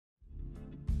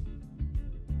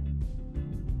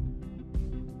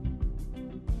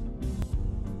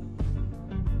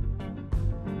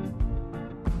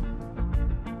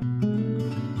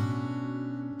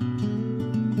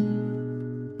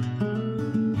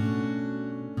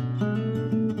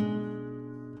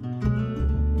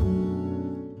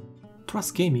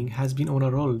Trust Gaming has been on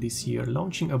a roll this year,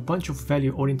 launching a bunch of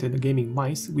value-oriented gaming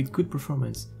mice with good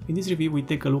performance. In this review we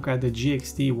take a look at the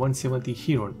GXT 170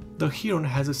 Heron. The Heron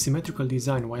has a symmetrical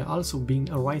design while also being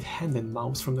a right-handed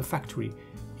mouse from the factory.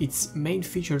 Its main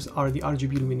features are the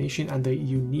RGB illumination and the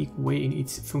unique way in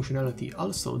its functionality.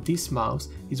 Also, this mouse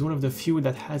is one of the few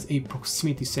that has a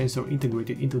proximity sensor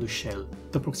integrated into the shell.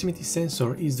 The proximity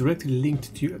sensor is directly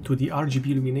linked to the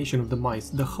RGB illumination of the mice,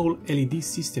 the whole LED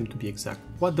system to be exact.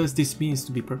 What does this mean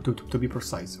to be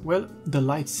precise? Well, the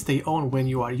lights stay on when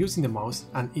you are using the mouse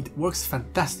and it works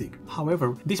fantastic.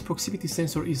 However, this proximity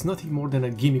sensor is nothing more than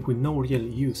a gimmick with no real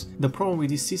use. The problem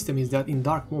with this system is that in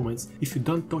dark moments, if you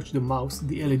don't touch the mouse,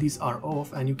 the LEDs are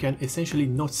off and you can essentially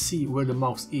not see where the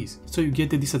mouse is. So you get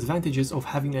the disadvantages of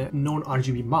having a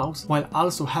non-RGB mouse while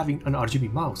also having an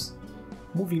RGB mouse.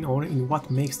 Moving on, in what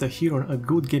makes the Heron a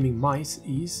good gaming mice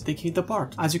is taking it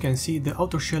apart. As you can see, the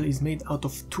outer shell is made out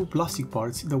of two plastic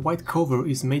parts, the white cover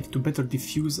is made to better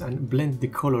diffuse and blend the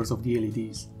colors of the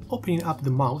LEDs. Opening up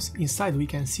the mouse, inside we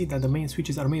can see that the main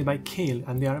switches are made by Kale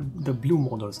and they are the blue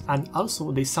models, and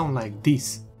also they sound like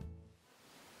this.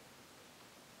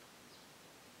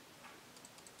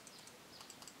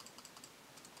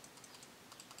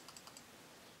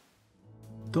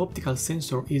 The optical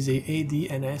sensor is a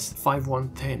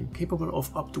ADNS5110, capable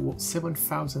of up to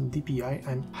 7000 dpi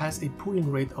and has a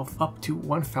pulling rate of up to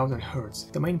 1000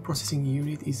 Hz. The main processing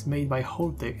unit is made by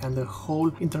Holtec and the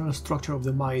whole internal structure of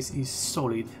the mice is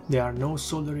solid. There are no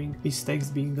soldering mistakes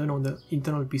being done on the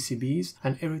internal PCBs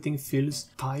and everything feels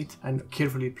tight and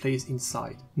carefully placed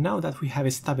inside. Now that we have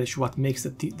established what makes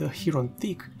the Heron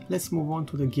tick, let's move on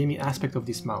to the gaming aspect of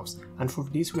this mouse, and for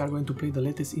this we are going to play the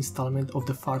latest installment of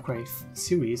the Far Cry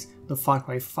series, the Far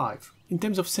Cry 5. In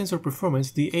terms of sensor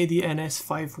performance, the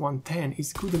ADNS5110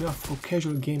 is good enough for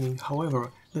casual gaming,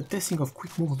 however, the testing of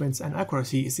quick movements and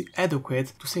accuracy is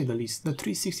adequate to say the least. The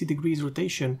 360 degrees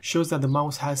rotation shows that the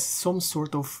mouse has some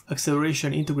sort of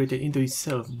acceleration integrated into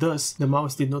itself, thus the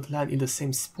mouse did not land in the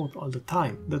same spot all the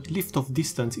time. The lift-off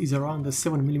distance is around the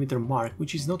 7mm mark,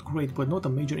 which is not great but not a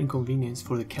major inconvenience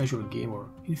for the casual gamer.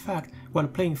 In fact, while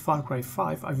playing Far Cry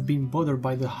 5, I've been bothered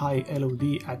by the high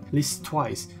LOD at least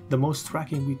twice, the most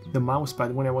tracking with the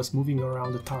mousepad when I was moving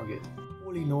around the target.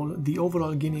 All in all, the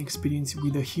overall gaming experience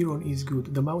with the Heron is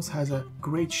good. The mouse has a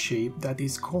great shape that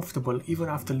is comfortable even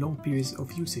after long periods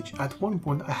of usage. At one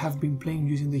point I have been playing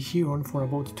using the Heron for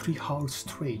about 3 hours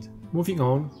straight. Moving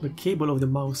on, the cable of the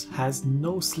mouse has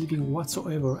no slipping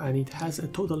whatsoever and it has a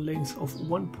total length of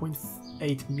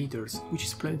 1.8 meters, which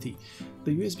is plenty.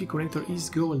 The USB connector is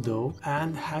gold though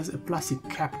and has a plastic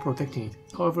cap protecting it.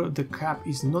 However, the cap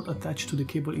is not attached to the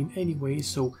cable in any way,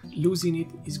 so losing it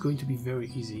is going to be very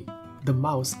easy. The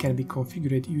mouse can be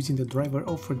configured using the driver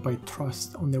offered by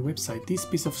Trust on their website. This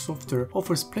piece of software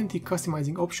offers plenty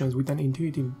customizing options with an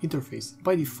intuitive interface.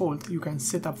 By default, you can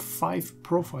set up 5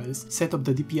 profiles, set up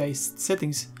the DPI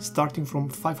settings starting from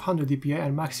 500 dpi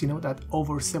and maxing out at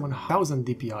over 7000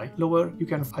 dpi. Lower, you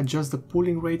can adjust the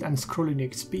pulling rate and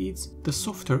scrolling speeds. The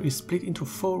software is split into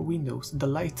 4 windows. The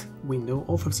light window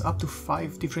offers up to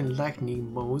 5 different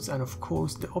lighting modes and of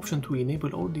course the option to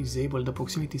enable or disable the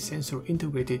proximity sensor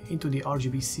integrated into the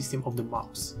RGB system of the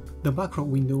mouse. The macro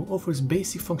window offers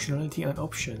basic functionality and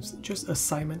options, just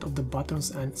assignment of the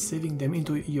buttons and saving them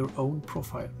into your own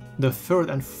profile. The third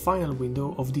and final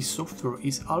window of this software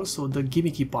is also the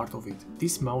gimmicky part of it.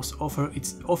 This mouse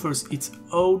offers its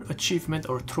own achievement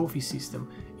or trophy system.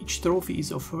 Each trophy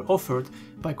is offered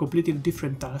by completing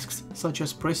different tasks, such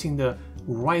as pressing the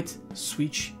right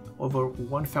switch over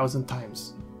 1000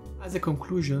 times. As a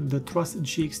conclusion, the Trust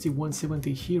GXT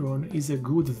 170 Heron is a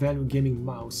good value gaming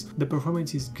mouse. The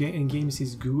performance in games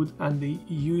is good and the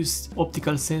used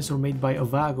optical sensor made by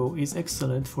Avago is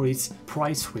excellent for its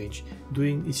price range,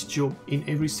 doing its job in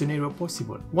every scenario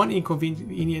possible. One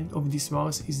inconvenience of this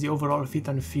mouse is the overall fit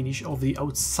and finish of the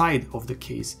outside of the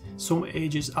case. Some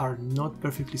edges are not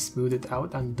perfectly smoothed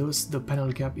out and thus the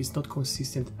panel gap is not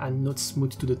consistent and not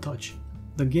smooth to the touch.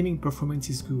 The gaming performance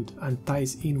is good and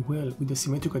ties in well with the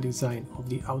symmetrical design of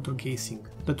the outer casing.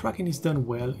 The tracking is done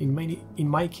well, in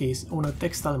my case on a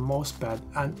textile mousepad,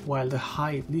 and while the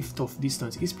high lift-off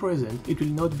distance is present, it will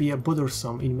not be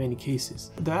bothersome in many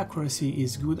cases. The accuracy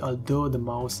is good although the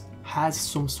mouse has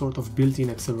some sort of built-in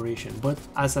acceleration, but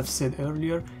as I've said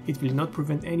earlier, it will not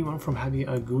prevent anyone from having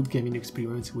a good gaming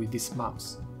experience with this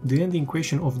mouse. The ending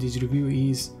question of this review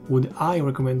is, would I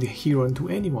recommend the Heron to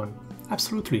anyone?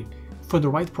 Absolutely. For the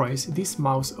right price, this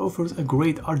mouse offers a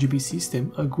great RGB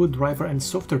system, a good driver and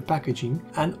software packaging,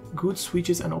 and good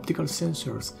switches and optical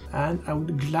sensors, and I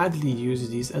would gladly use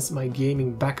this as my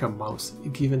gaming backup mouse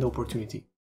given the opportunity.